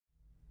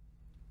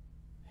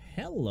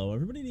Hello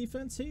everybody,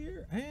 Defense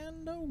here,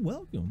 and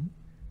welcome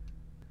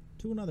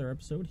to another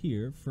episode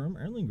here from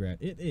Erlengrat.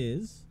 It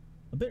is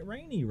a bit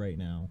rainy right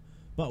now,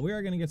 but we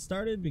are going to get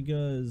started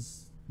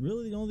because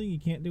really the only thing you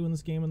can't do in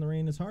this game in the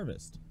rain is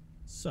harvest.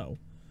 So,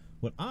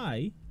 what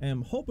I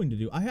am hoping to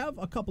do, I have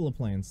a couple of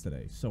plans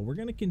today. So we're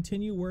going to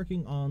continue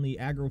working on the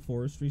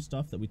agroforestry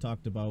stuff that we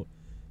talked about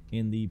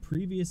in the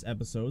previous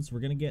episodes. We're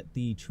going to get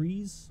the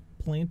trees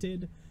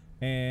planted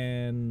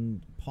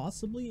and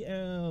possibly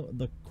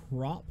the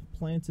crop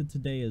planted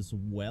today as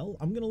well.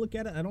 I'm gonna look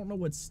at it. I don't know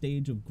what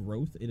stage of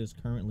growth it is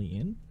currently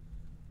in,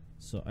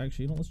 so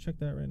actually, let's check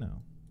that right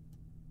now.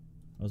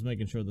 I was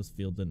making sure this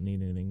field didn't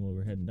need anything while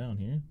we're heading down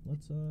here.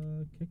 Let's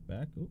kick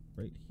back. Oh,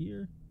 right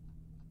here.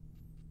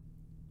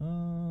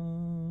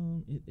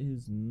 It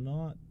is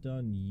not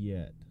done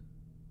yet.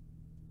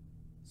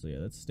 So yeah,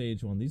 that's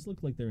stage 1. These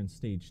look like they're in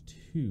stage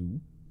 2.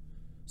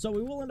 So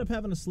we will end up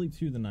having to sleep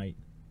through the night.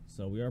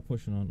 So we are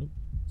pushing on. Oops,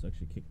 let's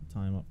actually kick the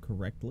time up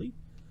correctly.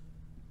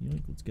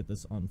 Let's get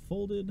this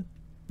unfolded.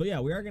 But yeah,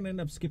 we are going to end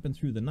up skipping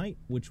through the night,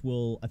 which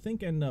will, I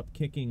think, end up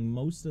kicking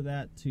most of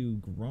that to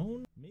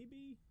grown.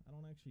 Maybe? I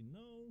don't actually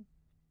know.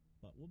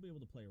 But we'll be able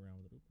to play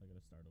around with it. Oops, I got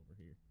to start over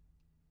here.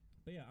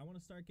 But yeah, I want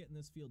to start getting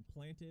this field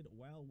planted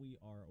while we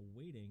are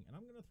waiting. And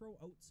I'm going to throw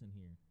oats in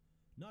here.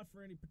 Not for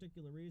any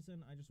particular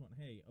reason. I just want,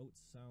 hey, oats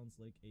sounds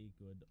like a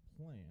good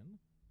plan.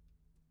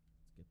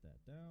 Let's get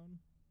that down.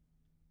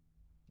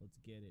 Let's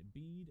get it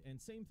bead.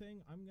 And same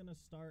thing, I'm going to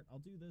start,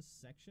 I'll do this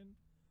section.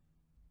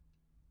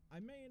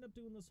 I may end up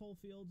doing this whole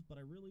field, but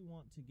I really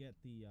want to get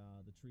the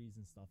trees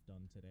and stuff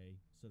done today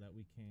so that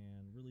we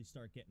can really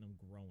start getting them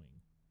growing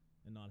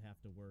and not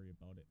have to worry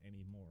about it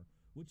anymore,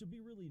 which would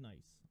be really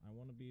nice. I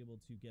want to be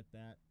able to get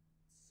that.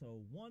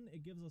 So, 1,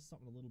 it gives us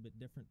something a little bit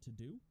different to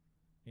do,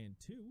 and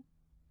 2,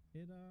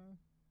 it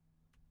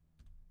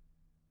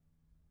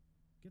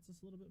gets us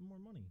a little bit more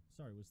money.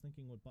 Sorry, I was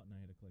thinking what button I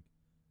had to click.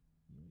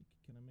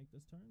 Can I make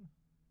this turn?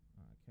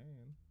 I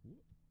can.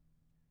 Whoop.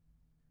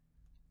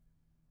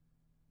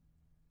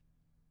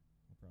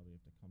 I'll probably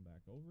have to come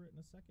back over it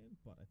in a second,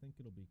 but I think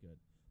it'll be good.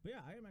 But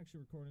yeah, I am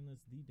actually recording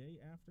this the day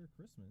after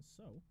Christmas,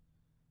 so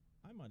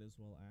I might as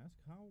well ask,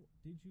 how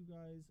did you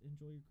guys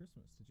enjoy your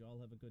Christmas? Did you all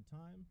have a good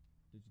time?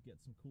 Did you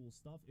get some cool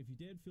stuff? If you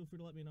did, feel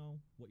free to let me know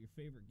what your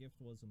favorite gift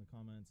was in the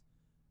comments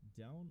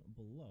down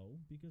below,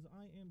 because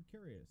I am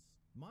curious.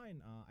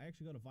 Mine, I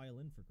actually got a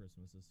violin for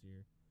Christmas this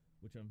year,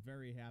 which I'm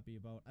very happy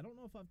about. I don't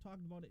know if I've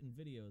talked about it in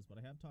videos, but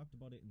I have talked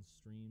about it in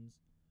streams,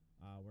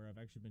 where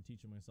I've actually been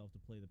teaching myself to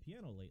play the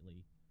piano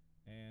lately.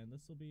 And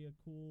this will be a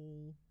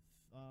cool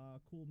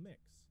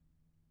mix.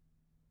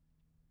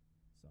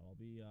 So I'll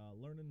be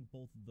learning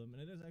both of them.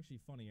 And it is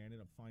actually funny, I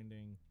ended up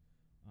finding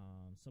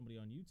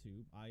somebody on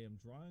YouTube. I am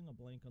drawing a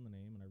blank on the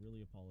name, and I really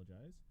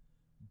apologize.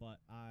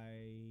 But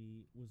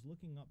I was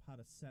looking up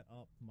how to set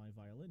up my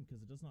violin,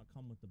 because it does not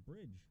come with the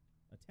bridge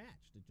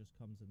attached. It just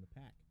comes in the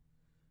pack.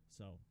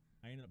 So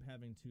I ended up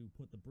having to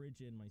put the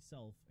bridge in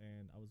myself,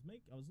 and I was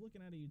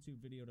looking at a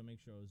YouTube video to make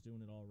sure I was doing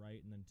it all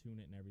right and then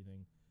tune it and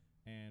everything,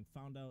 and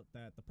found out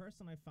that the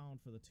person I found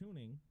for the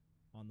tuning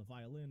on the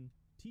violin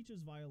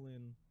teaches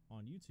violin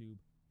on YouTube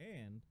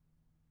and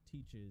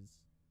teaches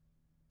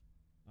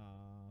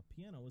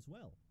piano as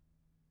well.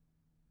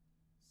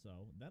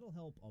 So that'll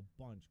help a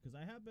bunch, because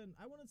I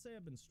wouldn't say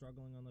I've been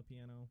struggling on the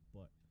piano,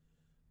 but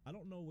I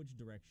don't know which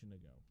direction to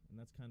go, and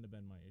that's kind of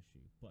been my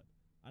issue. But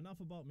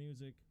enough about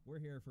music. We're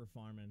here for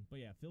farming. But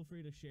yeah, feel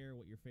free to share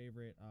what your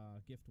favorite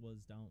gift was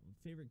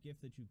favorite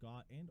gift that you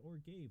got and or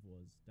gave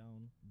was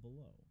down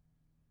below.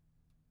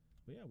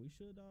 But yeah, we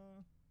should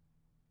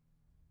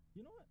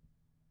you know what?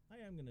 I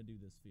am gonna do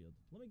this field.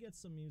 Let me get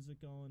some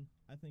music going.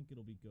 I think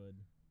it'll be good.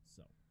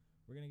 So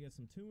we're gonna get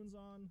some tunes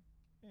on,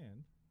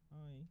 and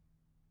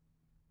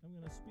I'm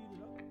gonna speed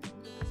it up and get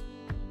this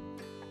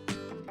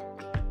field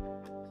done.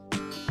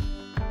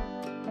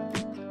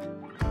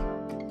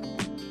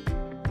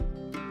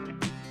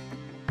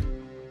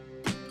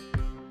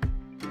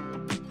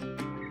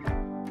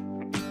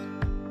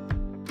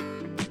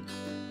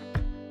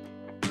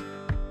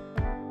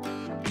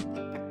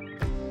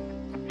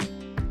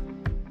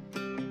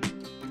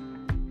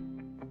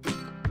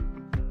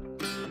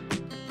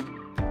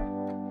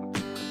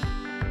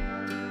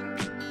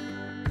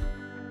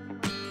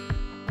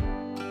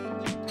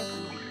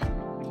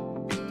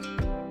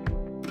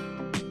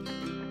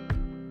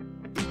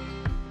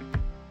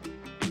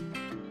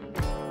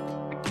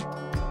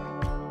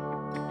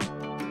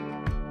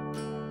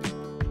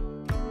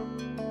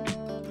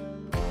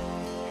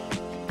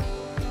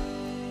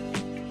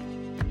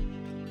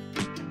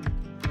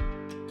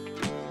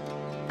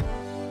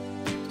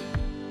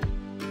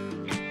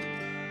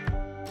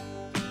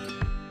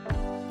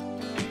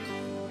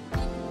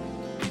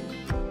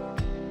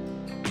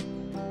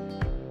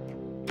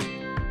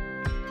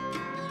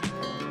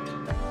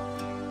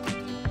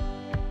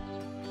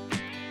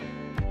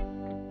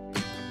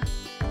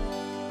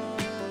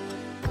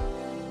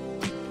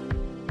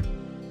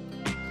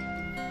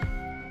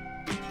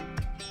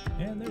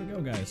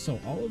 Guys, so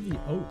all of the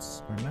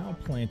oats are now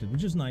planted,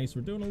 which is nice.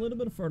 We're doing a little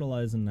bit of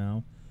fertilizing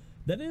now,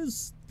 That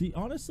is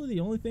honestly the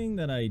only thing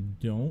that I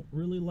don't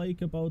really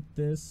like about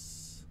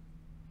this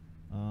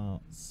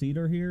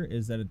cedar here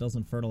is that it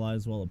doesn't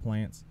fertilize while it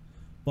plants.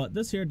 But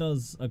this here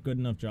does a good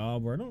enough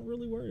job where I don't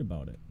really worry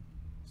about it.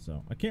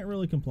 So I can't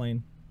really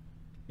complain.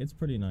 It's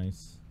pretty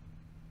nice.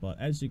 But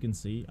as you can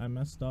see, I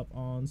messed up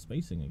on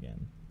spacing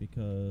again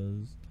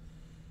because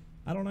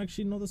I don't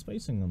actually know the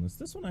spacing on this.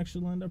 This one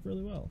actually lined up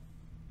really well.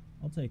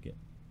 I'll take it.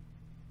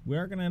 We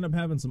are going to end up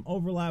having some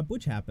overlap,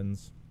 which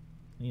happens.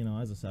 You know,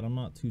 as I said, I'm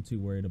not too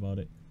worried about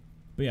it.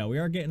 But yeah, we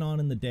are getting on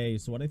in the day.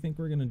 So what I think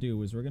we're going to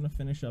do is we're going to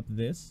finish up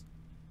this.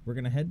 We're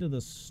going to head to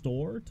the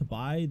store to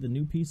buy the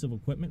new piece of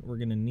equipment we're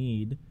going to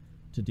need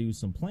to do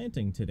some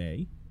planting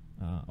today.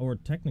 Or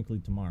technically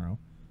tomorrow.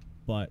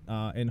 But,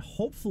 and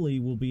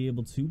hopefully we'll be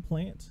able to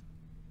plant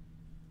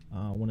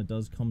when it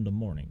does come to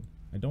morning.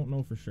 I don't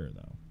know for sure,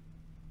 though.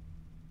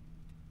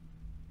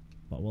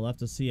 But we'll have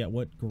to see at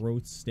what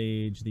growth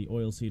stage the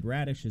oilseed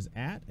radish is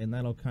at, and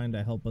that'll kind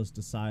of help us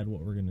decide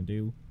what we're going to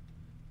do.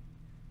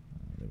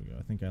 There we go.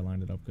 I think I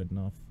lined it up good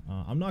enough.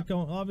 I'm not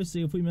going...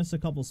 Obviously, if we miss a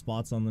couple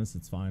spots on this,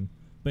 it's fine.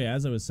 But yeah,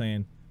 as I was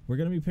saying, we're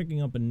going to be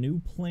picking up a new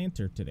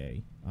planter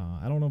today.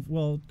 I don't know if...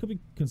 Well, it could be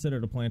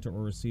considered a planter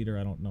or a seeder.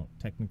 I don't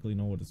technically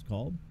know what it's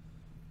called.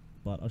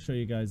 But I'll show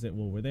you guys it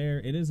while we're there.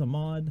 It is a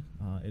mod.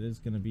 It is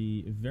going to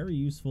be very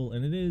useful,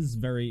 and it is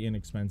very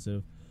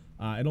inexpensive.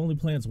 It only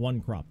plants one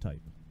crop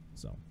type.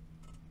 So,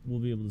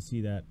 we'll be able to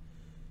see that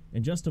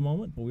in just a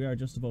moment, but we are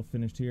just about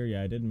finished here.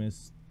 Yeah, I did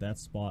miss that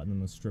spot and then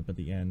the strip at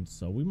the end,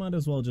 so we might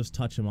as well just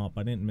touch them up.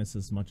 I didn't miss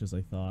as much as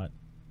I thought,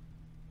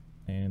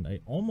 and I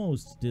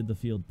almost did the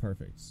field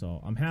perfect,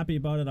 so I'm happy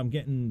about it. I'm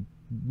getting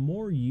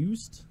more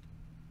used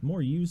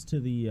to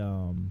the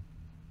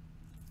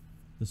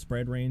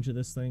spread range of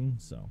this thing,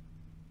 so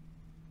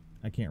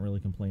I can't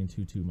really complain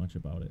too much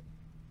about it.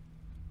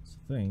 So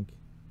I think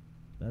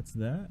that's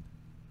that.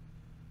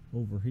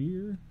 Over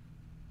here,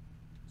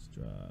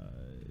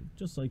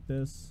 just like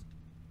this.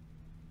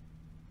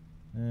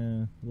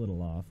 A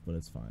little off, but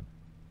it's fine.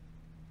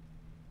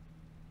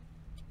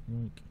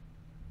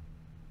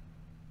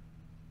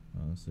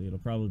 Honestly, it'll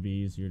probably be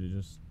easier to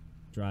just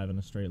drive in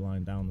a straight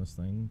line down this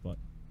thing, but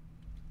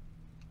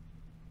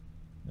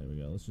there we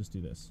go. Let's just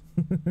do this.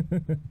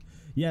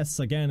 Yes,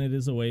 again, it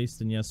is a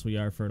waste, and yes, we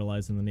are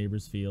fertilizing the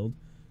neighbor's field,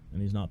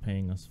 and he's not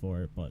paying us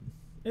for it, but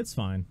it's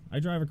fine. I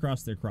drive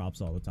across their crops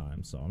all the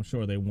time, so I'm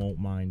sure they won't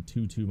mind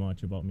too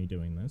much about me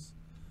doing this.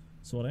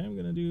 So what I am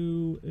going to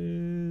do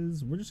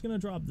is we're just going to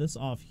drop this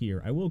off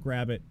here. I will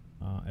grab it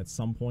at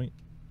some point.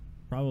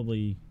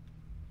 Probably,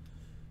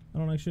 I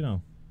don't actually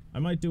know. I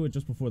might do it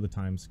just before the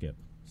time skip,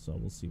 so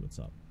we'll see what's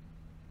up.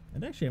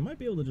 And actually, I might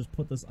be able to just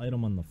put this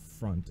item on the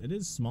front. It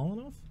is small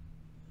enough.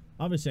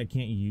 Obviously, I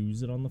can't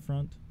use it on the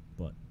front,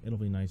 but it'll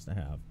be nice to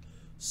have.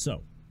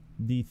 So,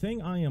 the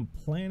thing I am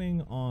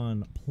planning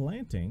on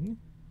planting...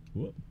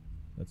 Whoop,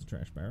 that's a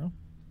trash barrel.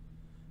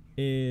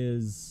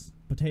 Is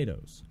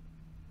potatoes.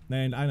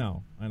 And I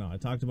know. I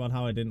talked about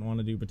how I didn't want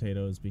to do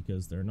potatoes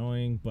because they're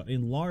annoying, but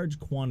in large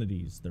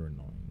quantities, they're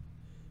annoying.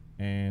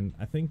 And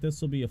I think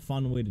this will be a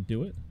fun way to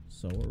do it.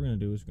 So what we're going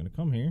to do is we're going to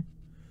come here.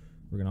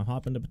 We're going to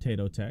hop into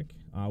Potato Tech.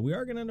 We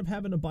are going to end up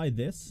having to buy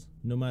this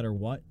no matter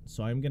what.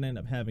 So I'm going to end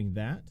up having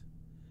that.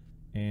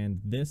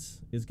 And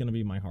this is going to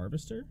be my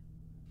harvester.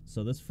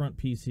 So this front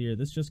piece here,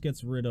 this just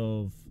gets rid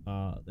of,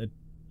 it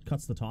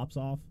cuts the tops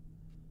off.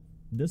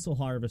 This will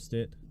harvest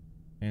it.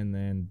 And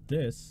then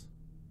this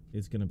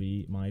is going to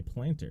be my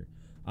planter.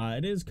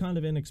 It is kind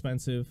of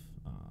inexpensive,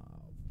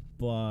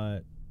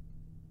 but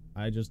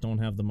I just don't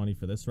have the money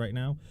for this right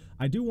now.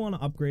 I do want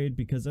to upgrade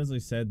because, as I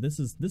said, this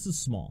is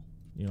small.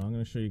 You know, I'm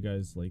going to show you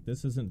guys, like,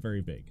 this isn't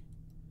very big.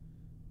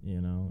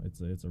 You know,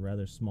 it's a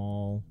rather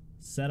small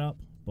setup,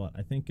 but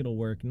I think it'll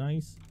work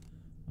nice.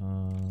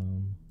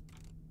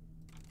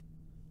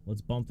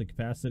 Let's bump the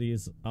capacity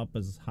up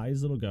as high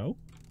as it'll go.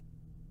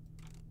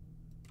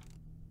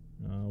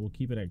 We'll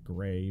keep it at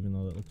gray, even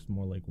though it looks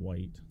more like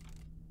white.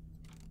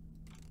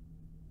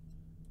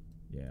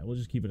 Yeah, we'll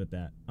just keep it at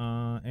that.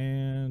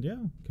 And yeah,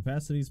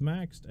 capacity's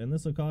maxed, and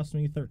this will cost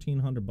me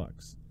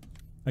 $1,300.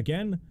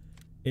 Again,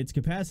 its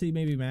capacity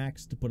may be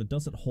maxed, but it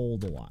doesn't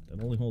hold a lot.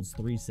 It only holds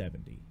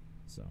 370.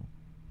 So,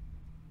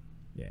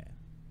 yeah,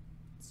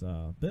 it's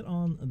a bit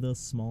on the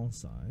small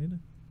side.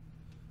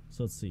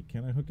 So let's see.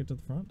 Can I hook it to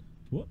the front?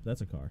 Whoop,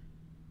 that's a car.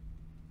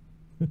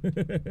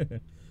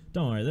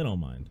 Don't worry, they don't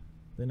mind.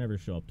 They never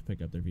show up to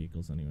pick up their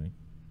vehicles anyway.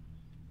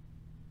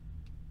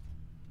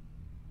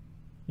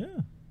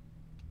 Yeah.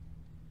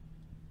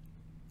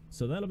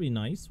 So that'll be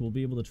nice. We'll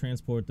be able to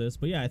transport this.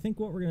 But yeah, I think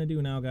what we're going to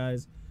do now,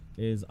 guys,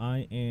 is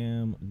I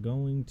am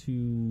going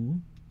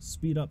to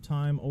speed up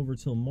time over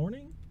till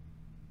morning.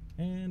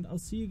 And I'll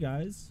see you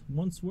guys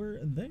once we're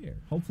there.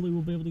 Hopefully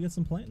we'll be able to get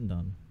some planting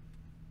done.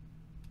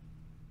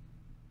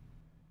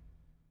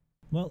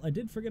 Well, I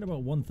did forget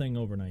about one thing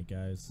overnight,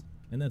 guys,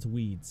 and that's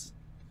weeds.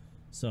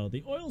 So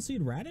the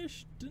oilseed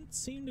radish didn't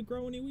seem to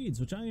grow any weeds,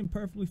 which I am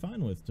perfectly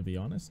fine with, to be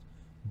honest.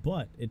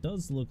 But it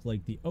does look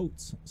like the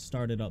oats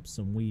started up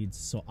some weeds.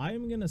 So I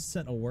am going to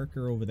set a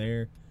worker over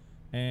there,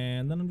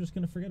 and then I'm just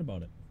going to forget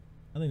about it.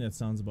 I think that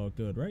sounds about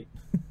good, right?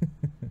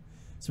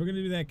 So we're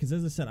gonna do that because,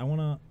 as I said,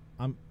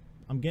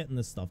 I'm getting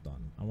this stuff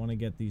done. I want to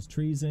get these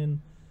trees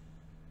in.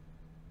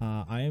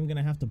 I am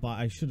gonna have to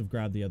buy. I should have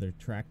grabbed the other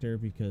tractor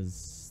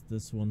because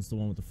this one's the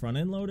one with the front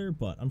end loader.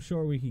 But I'm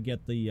sure we could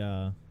get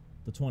the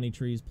 20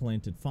 trees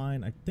planted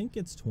fine. I think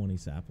it's 20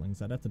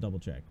 saplings. I'd have to double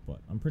check, but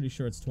I'm pretty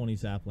sure it's 20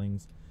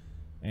 saplings.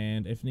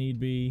 And if need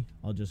be,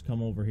 I'll just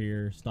come over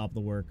here, stop the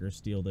work, or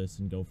steal this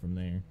and go from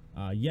there.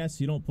 Yes,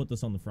 you don't put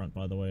this on the front,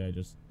 by the way. I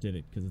just did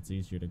it because it's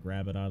easier to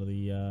grab it out of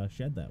the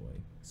shed that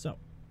way. So,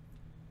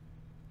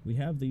 we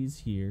have these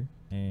here,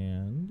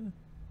 and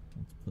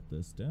let's put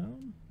this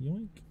down.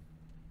 Yoink.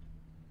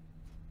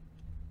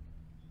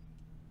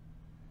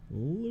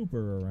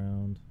 Looper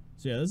around.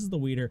 So yeah, this is the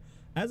weeder.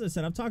 As I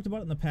said, I've talked about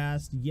it in the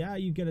past. Yeah,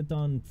 you get it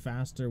done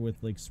faster with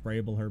like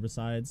sprayable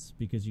herbicides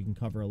because you can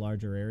cover a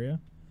larger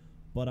area.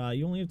 But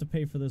you only have to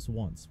pay for this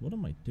once. What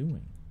am I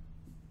doing?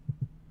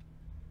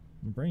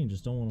 My brain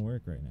just don't want to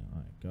work right now.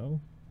 Alright,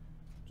 go.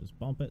 Just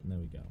bump it and there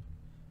we go.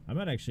 I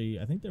might actually,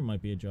 I think there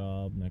might be a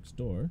job next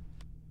door.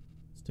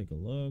 Let's take a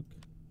look.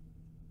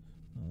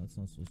 Oh, that's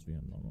not supposed to be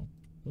on normal.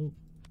 Oh,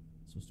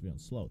 it's supposed to be on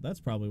slow. That's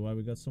probably why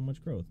we got so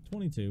much growth.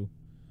 22.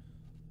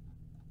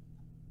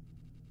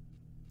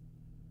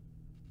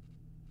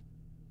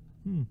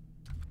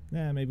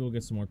 Yeah, maybe we'll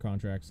get some more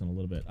contracts in a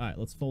little bit. Alright,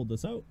 let's fold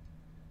this out.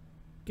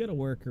 Get a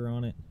worker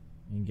on it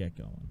and get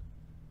going.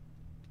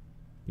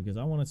 Because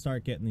I want to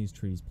start getting these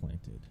trees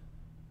planted.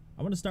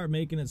 I want to start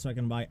making it so I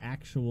can buy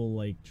actual,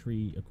 like,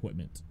 tree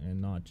equipment and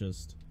not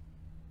just,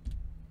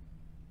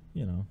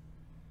 you know,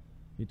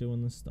 be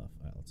doing this stuff.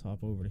 Alright, let's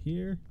hop over to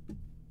here.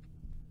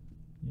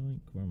 Yoink,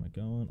 where am I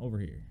going? Over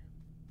here.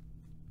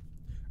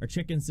 Our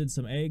chickens did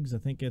some eggs. I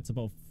think it's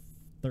about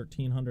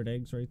 1,300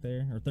 eggs right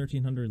there. Or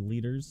 1,300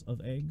 liters of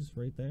eggs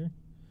right there.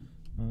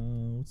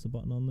 What's the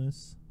button on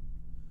this?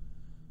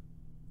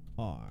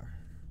 R.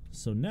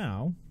 So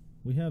now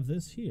we have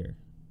this here.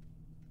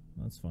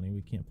 That's funny,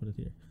 we can't put it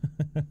here.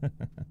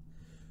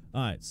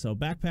 Alright, so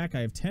backpack, I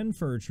have 10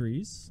 fir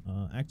trees.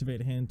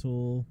 Activate hand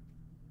tool.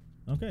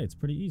 Okay, it's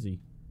pretty easy.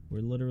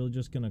 We're literally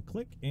just gonna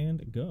click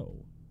and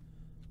go.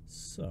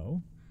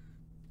 So,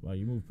 wow,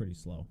 you move pretty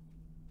slow.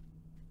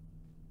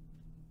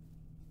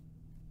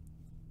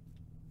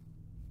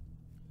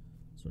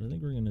 So what I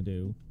think we're gonna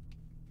do.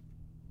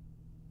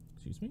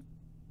 Excuse me?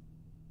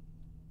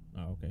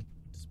 Oh, okay.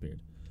 It disappeared.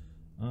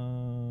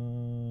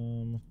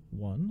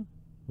 One.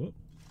 Whoop.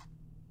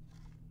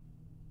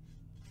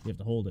 You have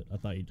to hold it. I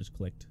thought you just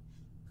clicked.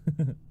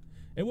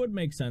 It would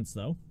make sense,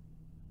 though.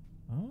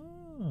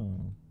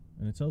 Oh.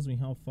 And it tells me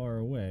how far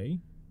away.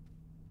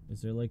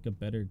 Is there, like, a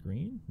better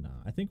green? Nah.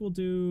 I think we'll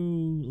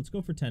do... Let's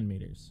go for 10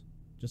 meters.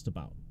 Just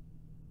about.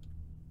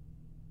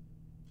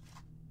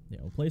 Yeah,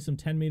 we'll place them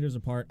 10 meters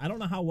apart. I don't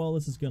know how well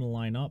this is going to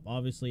line up.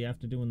 Obviously,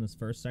 after doing this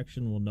first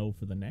section, we'll know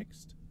for the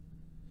next.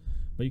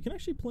 But you can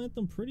actually plant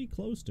them pretty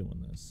close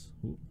doing this.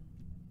 Ooh.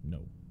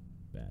 No.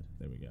 Bad.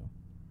 There we go.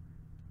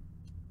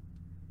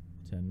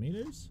 10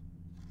 meters.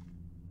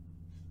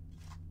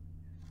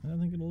 I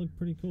think it'll look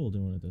pretty cool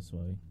doing it this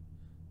way.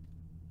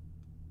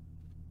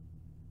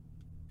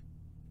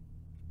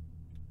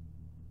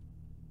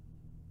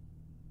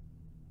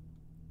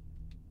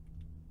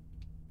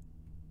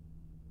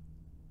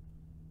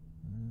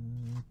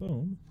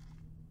 Boom.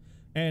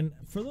 And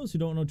for those who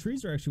don't know,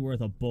 trees are actually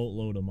worth a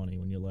boatload of money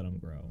when you let them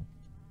grow.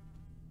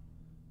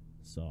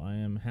 So I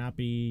am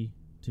happy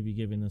to be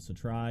giving this a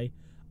try.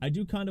 I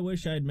do kind of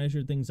wish I had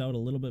measured things out a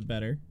little bit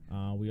better.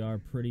 We are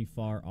pretty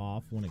far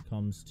off when it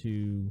comes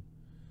to,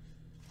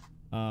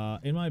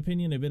 in my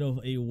opinion, a bit of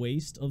a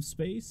waste of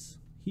space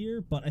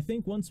here. But I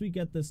think once we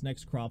get this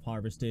next crop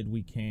harvested,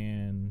 we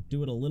can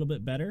do it a little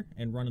bit better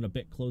and run it a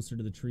bit closer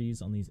to the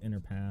trees on these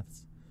inner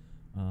paths.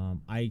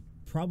 I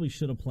probably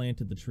should have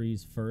planted the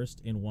trees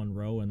first in one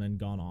row and then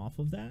gone off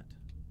of that.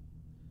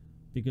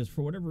 Because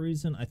for whatever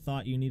reason, I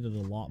thought you needed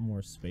a lot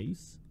more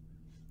space.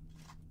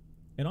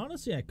 And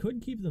honestly, I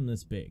could keep them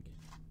this big.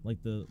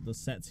 Like the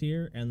sets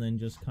here, and then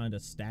just kind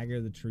of stagger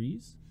the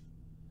trees.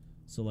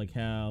 So like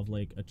have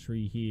like a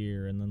tree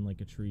here, and then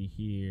like a tree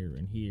here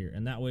and here.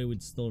 And that way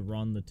we'd still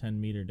run the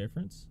 10-meter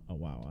difference. Oh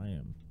wow, I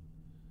am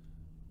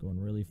going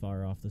really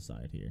far off the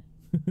side here.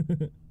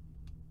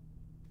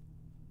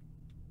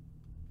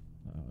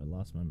 I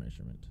lost my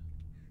measurement.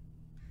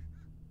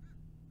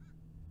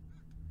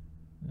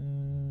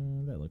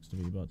 That looks to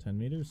be about 10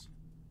 meters.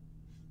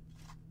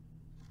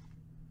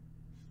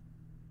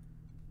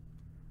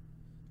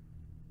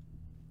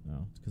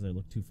 Oh, it's because I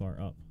look too far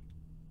up.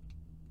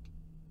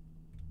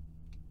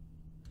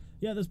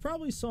 Yeah, there's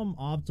probably some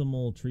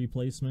optimal tree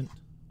placement.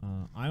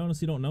 I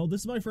honestly don't know.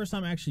 This is my first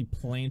time actually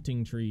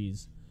planting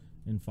trees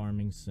in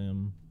Farming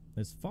Sim.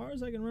 As far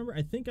as I can remember,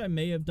 I think I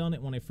may have done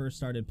it when I first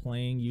started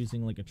playing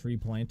using like a tree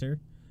planter.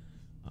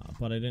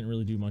 But I didn't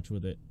really do much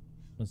with it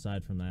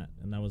aside from that.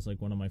 And that was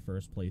like one of my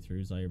first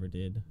playthroughs I ever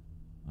did.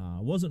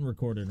 Wasn't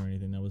recorded or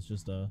anything. That was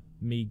just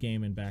me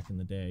gaming back in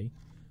the day.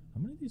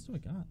 How many of these do I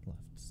got left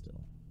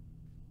still?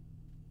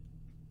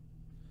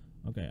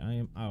 Okay, I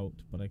am out,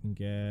 but I can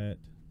get...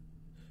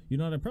 You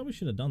know what? I probably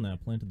should have done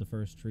that. Planted the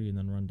first tree and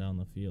then run down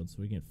the field.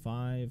 So we get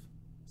 5,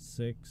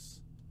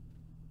 6,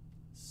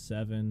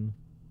 7,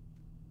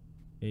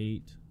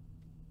 8,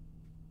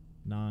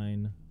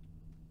 9,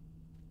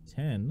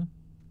 10,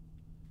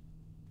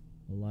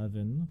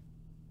 11,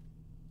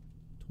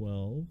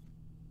 12.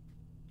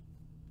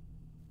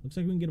 Looks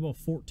like we can get about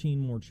 14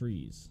 more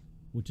trees,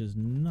 which is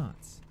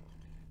nuts.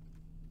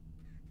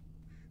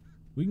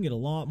 We can get a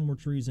lot more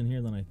trees in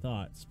here than I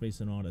thought,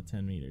 spacing out at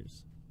 10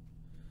 meters.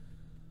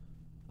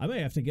 I may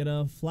have to get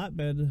a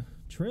flatbed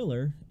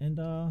trailer and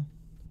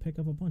pick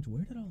up a bunch.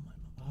 Where did all my...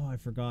 Oh, I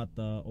forgot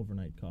the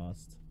overnight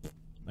cost.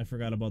 I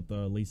forgot about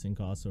the leasing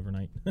costs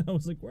overnight. I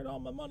was like, where'd all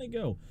my money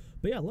go?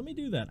 But yeah, let me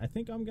do that. I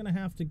think I'm going to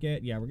have to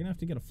get... Yeah, we're going to have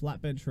to get a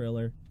flatbed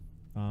trailer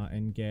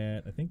and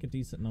get, I think, a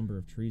decent number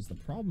of trees. The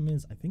problem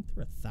is, I think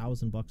they're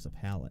 $1,000 a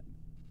pallet.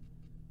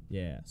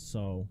 Yeah,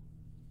 so...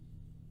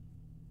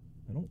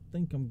 I don't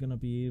think I'm going to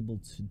be able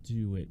to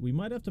do it. We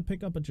might have to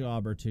pick up a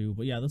job or two.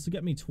 But yeah, this will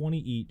get me 20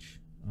 each.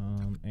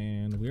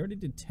 And we already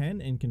did 10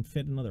 and can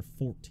fit another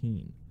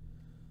 14.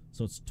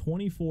 So it's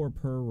 24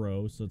 per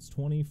row. So it's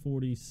 20,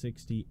 40,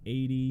 60,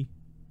 80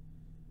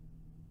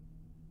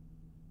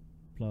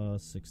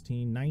 plus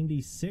 16,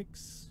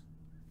 96,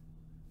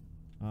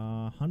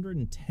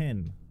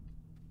 110.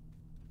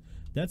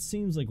 That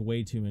seems like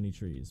way too many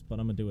trees, but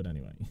I'm gonna do it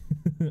anyway.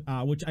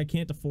 Which I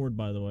can't afford,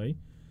 by the way.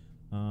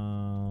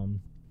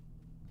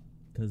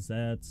 Because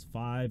that's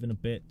 5 and a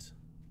bit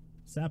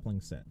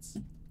sapling sets.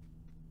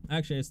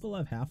 Actually, I still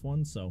have half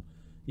one, so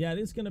yeah, it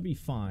is going to be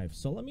 5.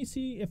 So let me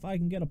see if I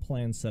can get a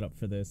plan set up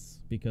for this,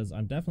 because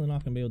I'm definitely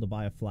not going to be able to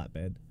buy a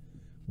flatbed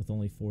with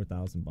only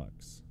 4,000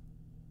 bucks.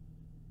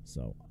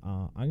 So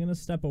I'm going to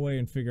step away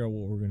and figure out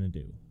what we're going to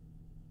do.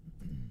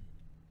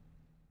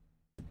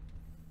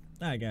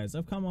 Alright guys,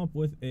 I've come up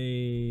with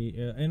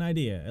an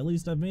idea. At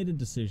least I've made a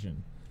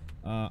decision.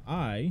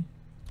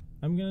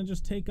 I'm going to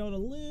just take out a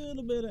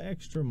little bit of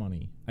extra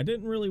money. I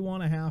didn't really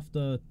want to have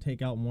to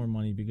take out more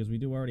money because we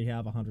do already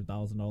have a $100,000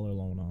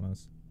 loan on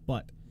us.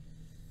 But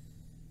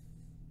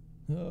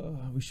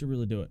we should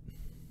really do it.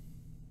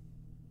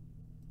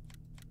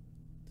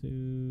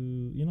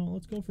 You know,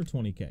 let's go for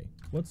 20K.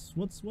 What's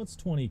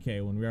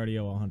 20K when we already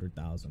owe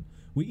 100,000?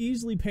 We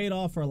easily paid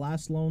off our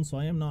last loan, so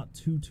I am not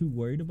too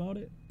worried about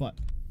it. But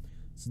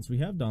since we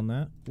have done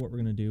that, what we're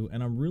going to do,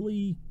 and I'm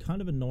really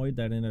kind of annoyed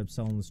that I ended up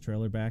selling this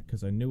trailer back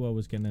because I knew I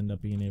was going to end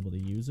up being able to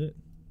use it.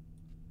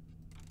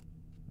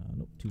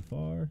 Nope, too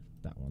far.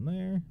 That one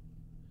there.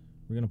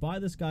 We're going to buy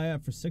this guy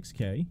up for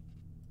 6K.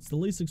 It's the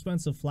least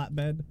expensive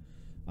flatbed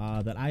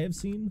that I have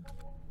seen.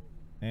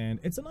 And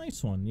it's a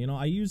nice one. You know,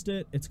 I used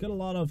it. It's got a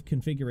lot of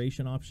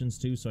configuration options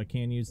too, so I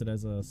can use it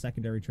as a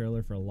secondary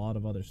trailer for a lot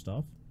of other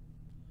stuff.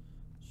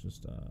 It's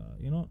just,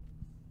 you know what?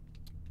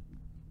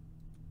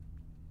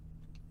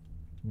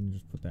 I'm going to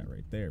just put that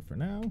right there for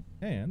now.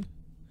 And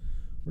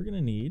we're going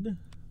to need...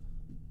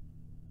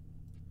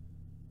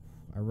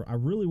 I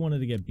really wanted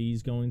to get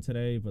bees going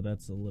today, but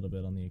that's a little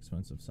bit on the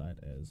expensive side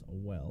as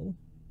well.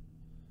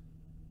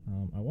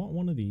 I want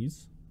one of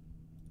these.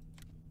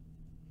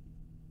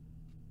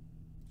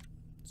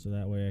 So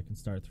that way I can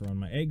start throwing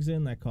my eggs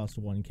in. That costs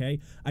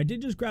 1K. I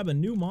did just grab a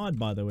new mod,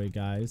 by the way,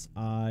 guys.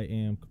 I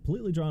am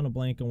completely drawing a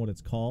blank on what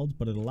it's called,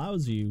 but it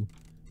allows you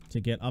to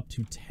get up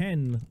to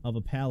 10 of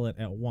a pallet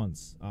at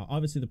once.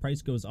 Obviously, the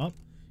price goes up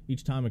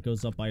each time it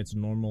goes up by its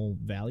normal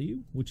value,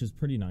 which is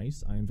pretty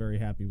nice. I am very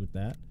happy with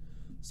that.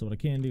 So what I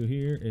can do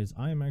here is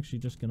I am actually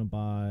just going to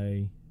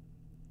buy...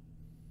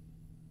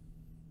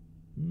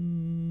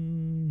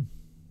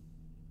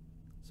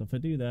 So if I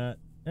do that...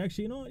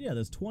 Actually, you know what? Yeah,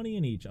 there's 20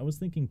 in each. I was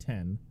thinking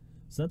 10.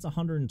 So that's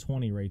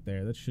 120 right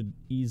there. That should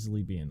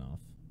easily be enough.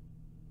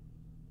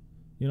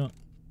 You know,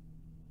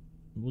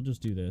 we'll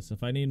just do this.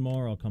 If I need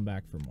more, I'll come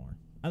back for more.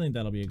 I think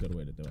that'll be a good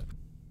way to do it.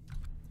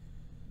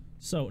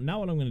 So now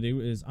what I'm going to do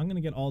is I'm going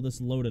to get all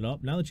this loaded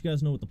up. Now that you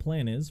guys know what the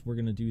plan is, we're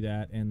going to do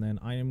that. And then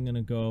I am going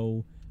to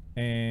go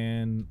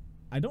and...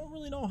 I don't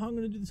really know how I'm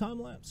going to do the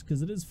time-lapse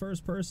because it is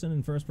first person,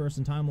 and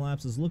first-person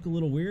time-lapses look a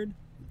little weird.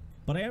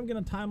 But I am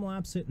going to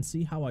time-lapse it and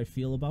see how I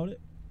feel about it.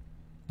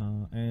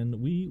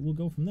 And we will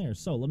go from there.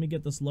 So let me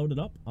get this loaded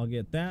up. I'll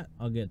get that.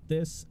 I'll get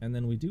this. And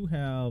then we do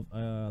have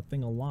a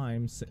thing of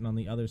lime sitting on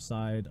the other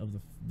side of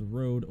the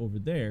road over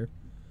there.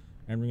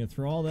 And we're going to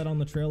throw all that on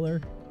the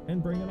trailer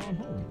and bring it on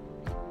home.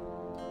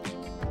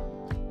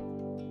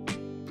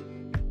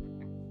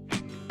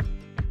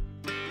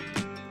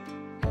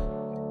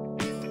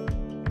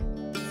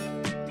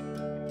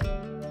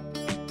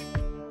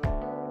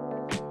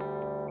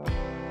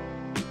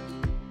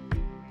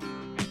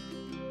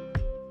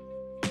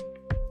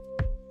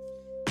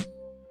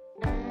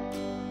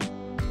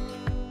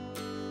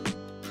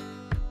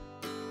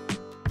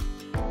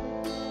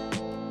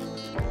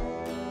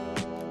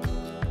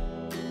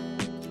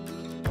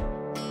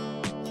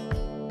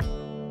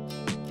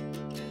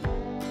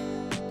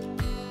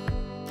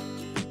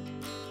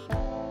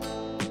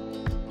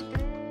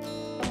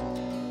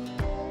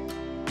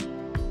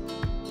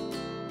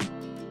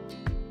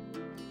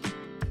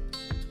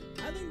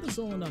 This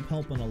will end up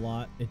helping a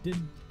lot. It did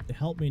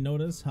helped me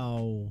notice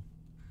how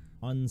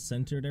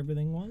uncentered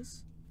everything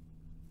was.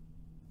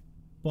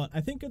 But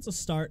I think it's a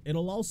start.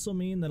 It'll also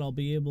mean that I'll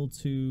be able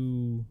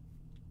to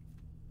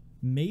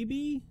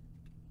maybe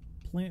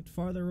plant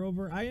farther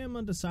over. I am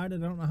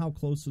undecided. I don't know how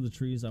close to the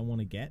trees I want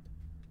to get.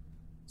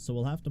 So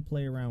we'll have to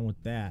play around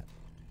with that.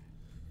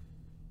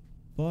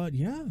 But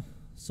yeah,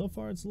 so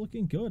far it's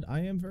looking good. I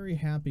am very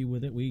happy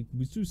with it. We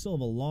do still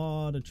have a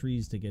lot of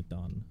trees to get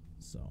done.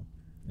 So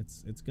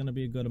it's going to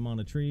be a good amount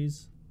of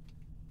trees.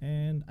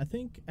 And I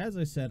think, as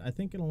I said, I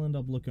think it'll end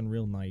up looking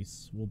real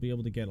nice. We'll be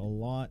able to get a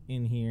lot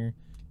in here.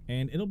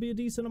 And it'll be a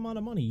decent amount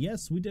of money.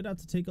 Yes, we did have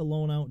to take a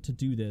loan out to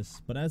do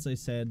this. But as I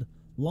said,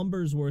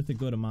 lumber's worth a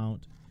good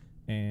amount.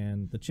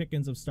 And the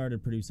chickens have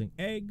started producing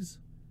eggs.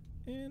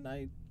 And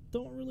I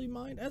don't really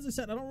mind. As I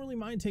said, I don't really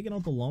mind taking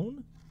out the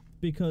loan.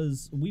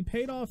 Because we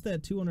paid off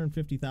that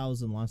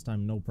 $250,000 last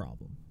time, no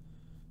problem.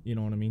 You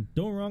know what I mean?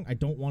 Don't get me wrong, I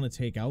don't want to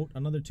take out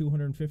another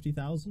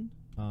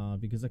 $250,000.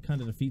 Because that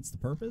kind of defeats the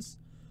purpose.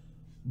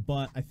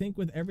 But I think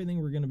with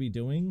everything we're going to be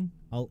doing,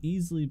 I'll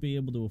easily be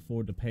able to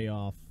afford to pay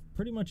off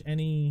pretty much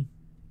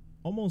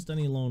almost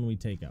any loan we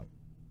take out,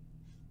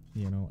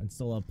 you know, and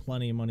still have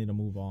plenty of money to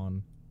move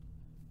on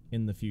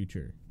in the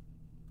future.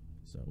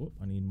 So, whoop,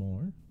 I need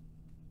more.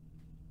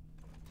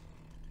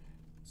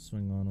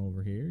 Swing on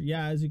over here.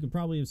 Yeah, as you could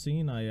probably have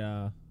seen,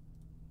 I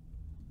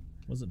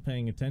wasn't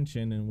paying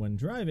attention and when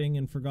driving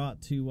and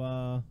forgot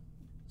to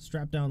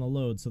strap down the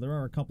load. So there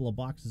are a couple of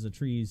boxes of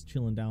trees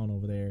chilling down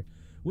over there,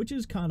 which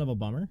is kind of a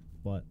bummer,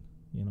 but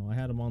you know, I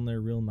had them on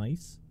there real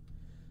nice.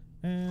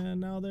 And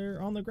now they're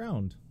on the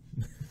ground.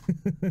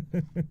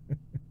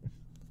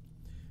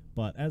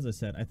 But as I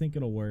said, I think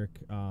it'll work.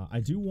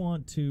 I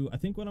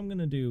think what I'm going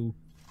to do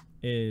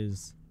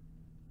is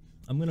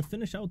I'm going to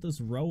finish out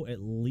this row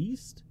at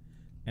least.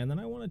 And then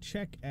I want to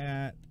check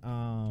at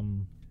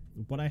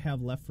what I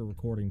have left for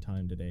recording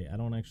time today. I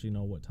don't actually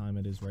know what time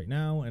it is right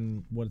now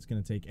and what it's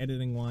going to take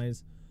editing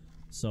wise.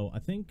 So I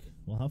think,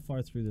 well, how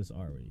far through this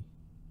are we?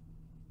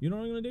 You know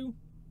what I'm going to do?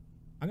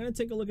 I'm going to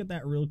take a look at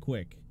that real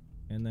quick.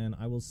 And then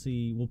I will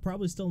see. We'll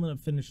probably still end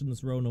up finishing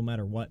this row no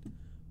matter what.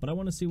 But I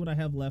want to see what I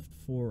have left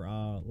for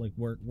like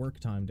work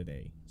time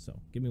today. So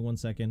give me 1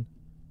 second,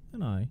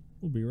 and I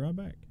will be right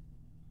back.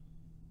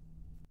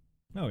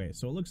 Okay,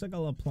 so it looks like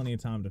I'll have plenty of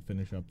time to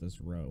finish up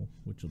this row,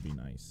 which will be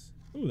nice.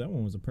 Ooh, that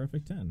one was a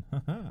perfect 10.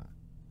 Haha.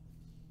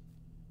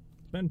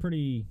 It's been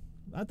pretty.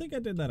 I think I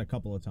did that a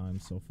couple of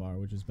times so far,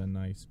 which has been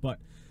nice. But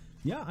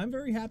yeah, I'm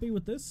very happy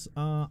with this.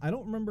 I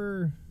don't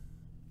remember.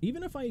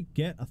 Even if I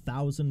get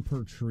 1,000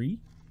 per tree,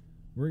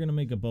 we're going to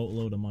make a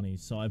boatload of money.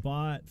 So I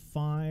bought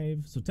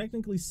 5, so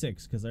technically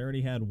 6, because I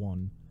already had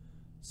 1.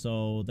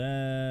 So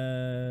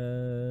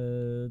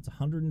that's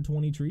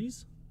 120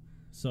 trees.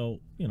 So,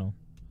 you know,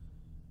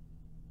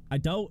 I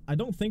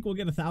don't think we'll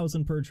get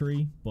 1,000 per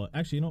tree, but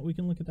actually, you know what, we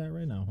can look at that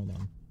right now. Hold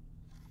on.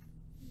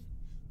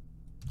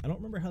 I don't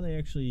remember how they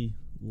actually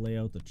lay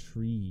out the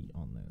tree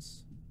on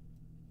this.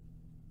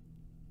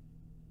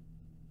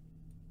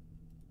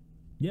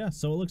 Yeah,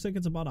 so it looks like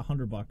it's about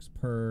 $100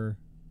 per.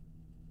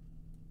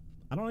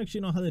 I don't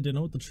actually know how they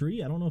denote the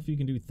tree. I don't know if you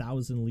can do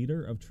 1,000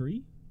 liter of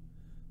tree,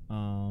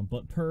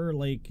 but per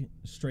like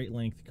straight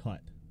length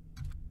cut.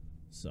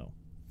 So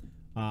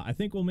I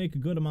think we'll make a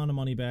good amount of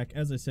money back.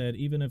 As I said,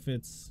 even if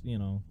it's, you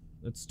know,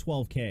 it's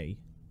 12K,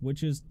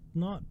 which is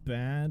not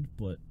bad,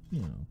 but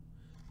you know,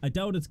 I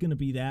doubt it's going to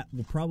be that.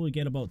 We'll probably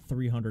get about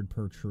 300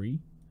 per tree.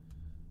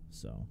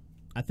 So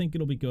I think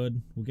it'll be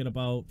good. We'll get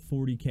about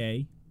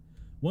 40K.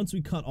 Once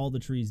we cut all the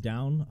trees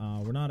down,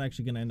 we're not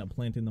actually going to end up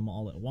planting them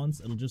all at once.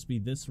 It'll just be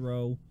this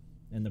row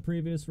and the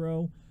previous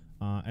row,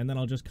 and then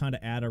I'll just kind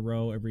of add a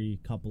row every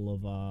couple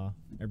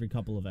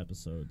of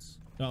episodes.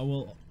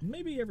 Well,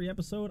 maybe every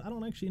episode. I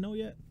don't actually know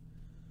yet.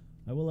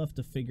 I will have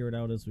to figure it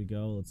out as we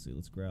go. Let's see.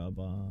 Let's grab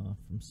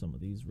from some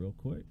of these real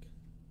quick.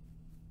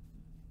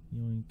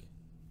 Yoink.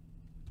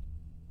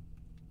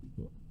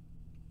 Cool.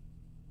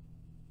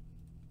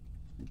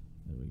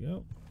 There we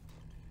go.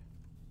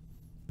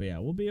 But yeah,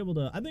 we'll be able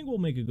to, I think we'll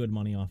make a good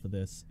money off of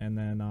this. And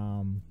then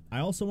I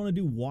also want to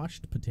do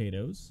washed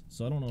potatoes.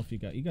 So I don't know if you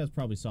guys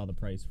probably saw the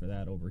price for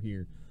that over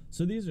here.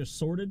 So these are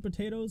sorted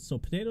potatoes. So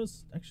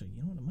potatoes, actually,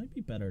 you know what, it might be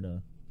better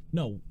to,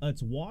 no,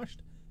 it's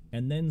washed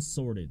and then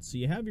sorted. So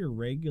you have your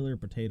regular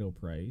potato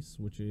price,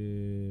 which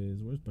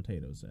is, where's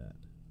potatoes at?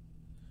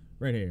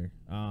 Right here.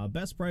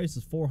 Best price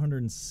is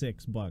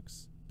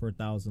 $406 per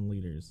 1,000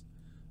 liters.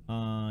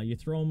 You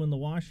throw them in the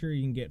washer,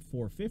 you can get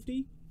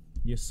 $450.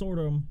 You sort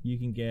them, you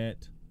can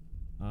get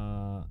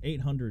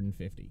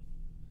 $850.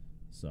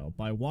 So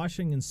by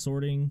washing and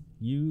sorting,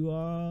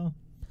 you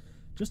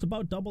just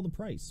about double the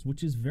price,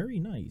 which is very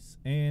nice.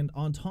 And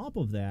on top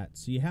of that,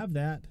 so you have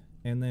that,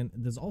 and then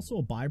there's also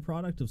a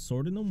byproduct of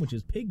sorting them, which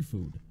is pig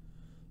food.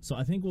 So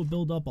I think we'll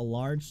build up a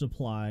large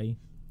supply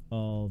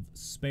of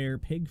spare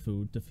pig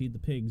food to feed the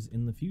pigs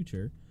in the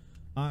future,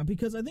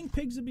 because I think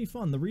pigs would be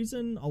fun. The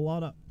reason a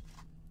lot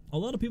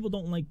of people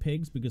don't like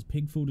pigs because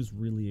pig food is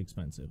really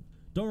expensive.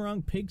 Don't get me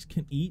wrong, pigs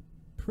can eat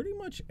pretty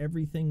much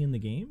everything in the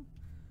game,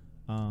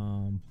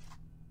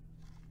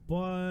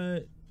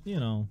 but you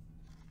know,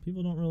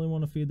 people don't really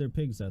want to feed their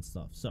pigs that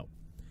stuff. So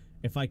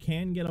if I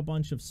can get a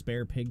bunch of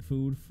spare pig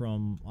food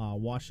from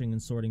washing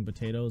and sorting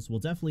potatoes, we'll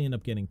definitely end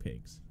up getting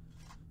pigs.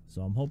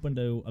 So I'm hoping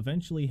to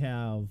eventually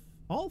have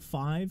all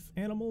 5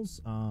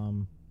 animals.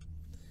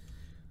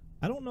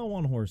 I don't know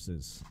on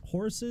horses.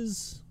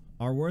 Horses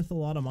are worth a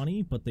lot of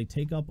money, but they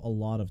take up a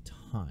lot of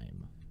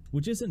time,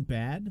 which isn't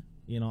bad.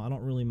 You know, I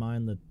don't really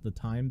mind the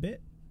time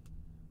bit,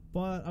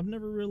 but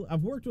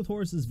I've worked with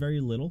horses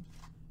very little,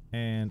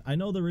 and I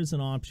know there is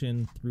an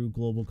option through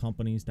global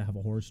companies to have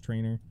a horse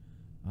trainer,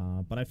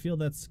 but I feel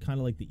that's kind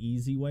of like the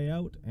easy way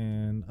out,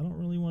 and I don't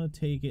really want to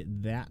take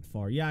it that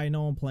far. Yeah, I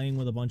know I'm playing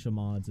with a bunch of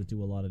mods that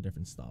do a lot of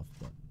different stuff,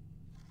 but,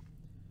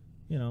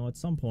 you know, at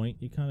some point,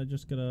 you kind of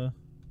just gotta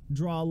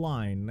draw a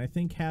line. And I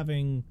think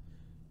having,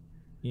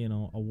 you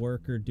know, a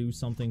worker do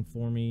something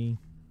for me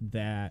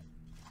that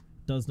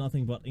does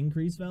nothing but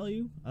increase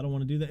value, I don't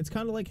want to do that. It's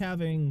kind of like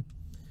having,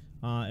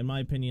 in my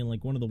opinion,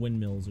 like one of the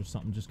windmills or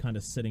something just kind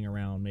of sitting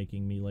around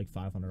making me like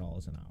 $500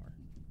 an hour.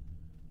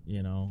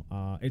 You know,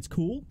 it's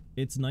cool,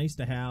 it's nice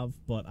to have,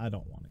 but I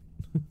don't want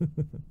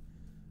it.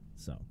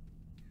 So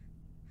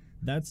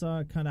that's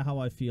kind of how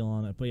I feel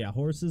on it. But yeah,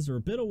 horses are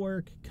a bit of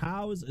work.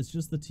 Cows is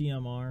just the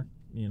TMR.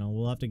 You know,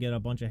 we'll have to get a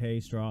bunch of hay,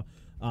 straw.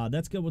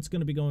 That's good. What's going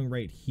to be going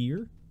right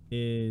here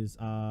is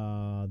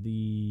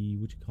the,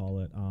 what you call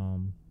it,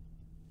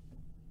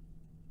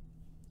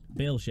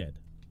 bale shed.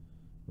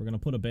 We're going to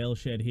put a bale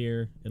shed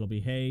here. It'll be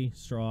hay,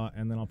 straw,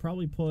 and then I'll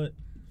probably put,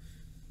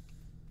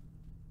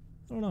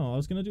 I don't know, I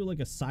was going to do like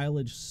a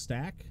silage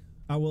stack.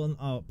 I will,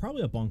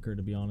 probably a bunker,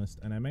 to be honest,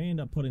 and I may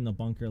end up putting the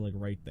bunker like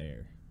right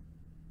there.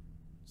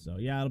 So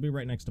yeah, it'll be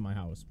right next to my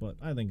house, but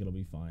I think it'll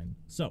be fine.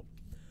 So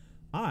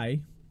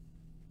I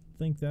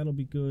think that'll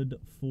be good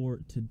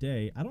for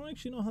today. I don't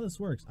actually know how this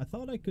works. I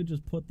thought I could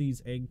just put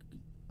these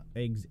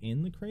eggs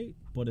in the crate,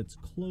 but it's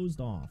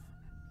closed off,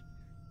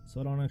 so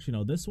I don't actually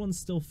know. This one's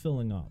still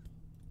filling up,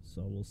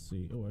 so we'll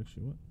see. Oh,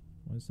 actually, what?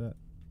 Why does that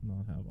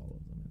not have all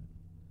of them in it?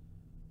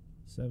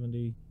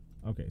 70.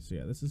 Okay, so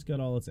yeah, this has got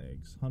all its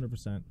eggs,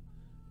 100%.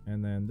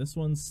 And then this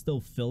one's still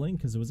filling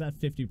because it was at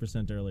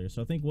 50% earlier.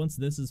 So I think once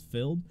this is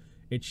filled,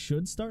 it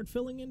should start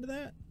filling into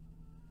that.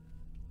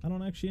 I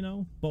don't actually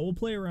know, but we'll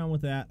play around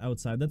with that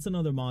outside. That's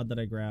another mod that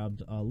I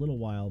grabbed a little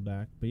while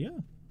back. But yeah,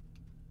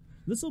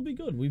 this will be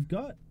good. We've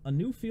got a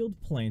new field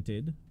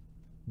planted.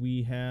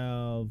 We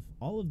have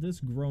all of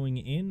this growing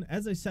in.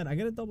 As I said, I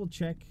got to double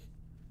check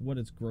what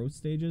its growth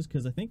stage is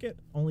because I think it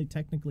only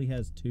technically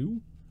has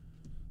 2.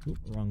 Oop,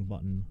 wrong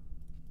button.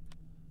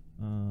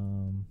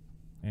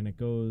 And it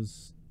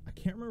goes, I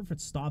can't remember if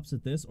it stops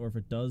at this or if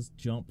it does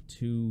jump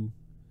to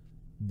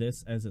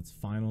this as its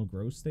final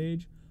growth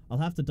stage. I'll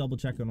have to double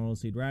check on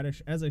oilseed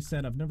radish. As I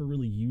said, I've never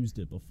really used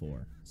it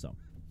before, so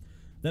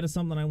that is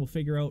something I will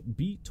figure out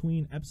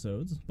between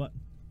episodes. But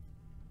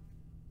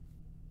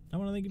I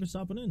want to thank you for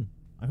stopping in.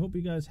 I hope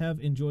you guys have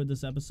enjoyed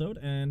this episode,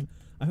 and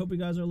I hope you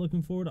guys are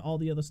looking forward to all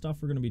the other stuff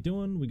we're going to be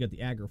doing. We got the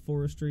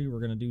agroforestry. We're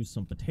going to do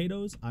some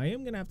potatoes. I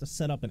am going to have to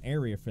set up an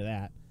area for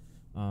that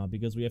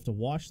because we have to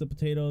wash the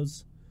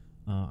potatoes.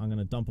 I'm going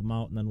to dump them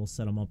out, and then we'll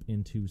set them up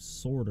into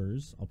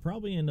sorters. I'll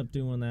probably end up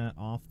doing that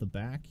off the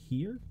back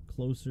here,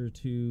 closer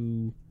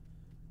to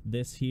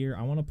this here.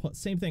 I want to put,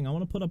 same thing, I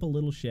want to put up a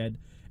little shed,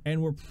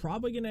 and we're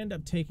probably going to end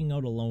up taking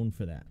out a loan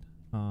for that.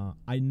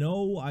 I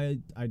know I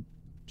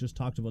just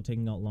talked about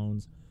taking out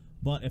loans,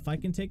 but if I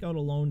can take out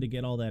a loan to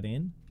get all that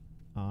in,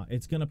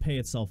 it's going to pay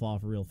itself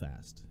off real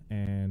fast,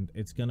 and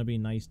it's going to be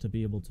nice to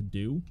be able to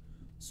do,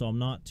 so I'm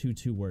not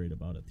too worried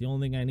about it. The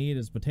only thing I need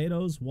is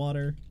potatoes,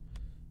 water,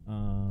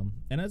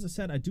 and as I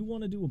said, I do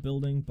want to do a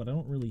building, but I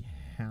don't really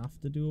have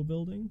to do a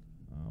building.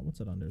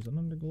 What's it under? Is it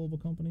under global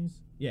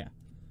companies? Yeah.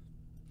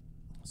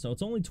 So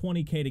it's only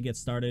 20K to get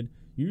started.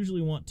 You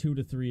usually want 2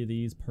 to 3 of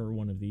these per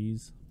one of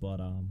these,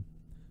 but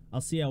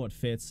I'll see how it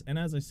fits. And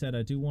as I said,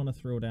 I do want to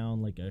throw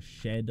down like a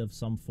shed of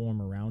some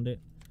form around it.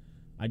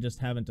 I just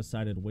haven't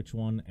decided which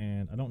one,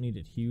 and I don't need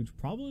it huge.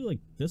 Probably like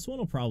this one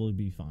will probably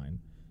be fine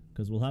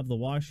because we'll have the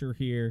washer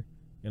here.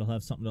 It'll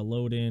have something to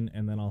load in,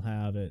 and then I'll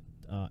have it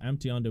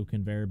empty onto a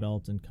conveyor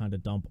belt and kind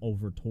of dump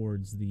over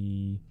towards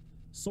the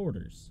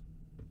sorters.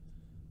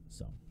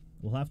 So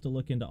we'll have to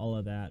look into all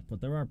of that,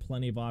 but there are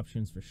plenty of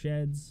options for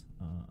sheds.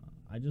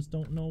 I just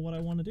don't know what I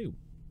want to do.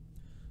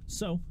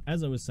 So,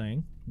 as I was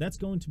saying, that's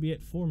going to be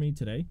it for me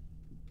today.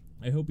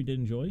 I hope you did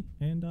enjoy,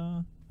 and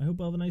I hope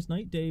you have a nice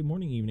night, day,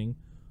 morning, evening,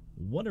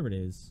 whatever it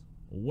is,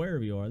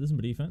 wherever you are. This is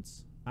my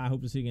defense. I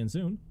hope to see you again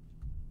soon.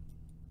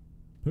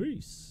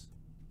 Peace.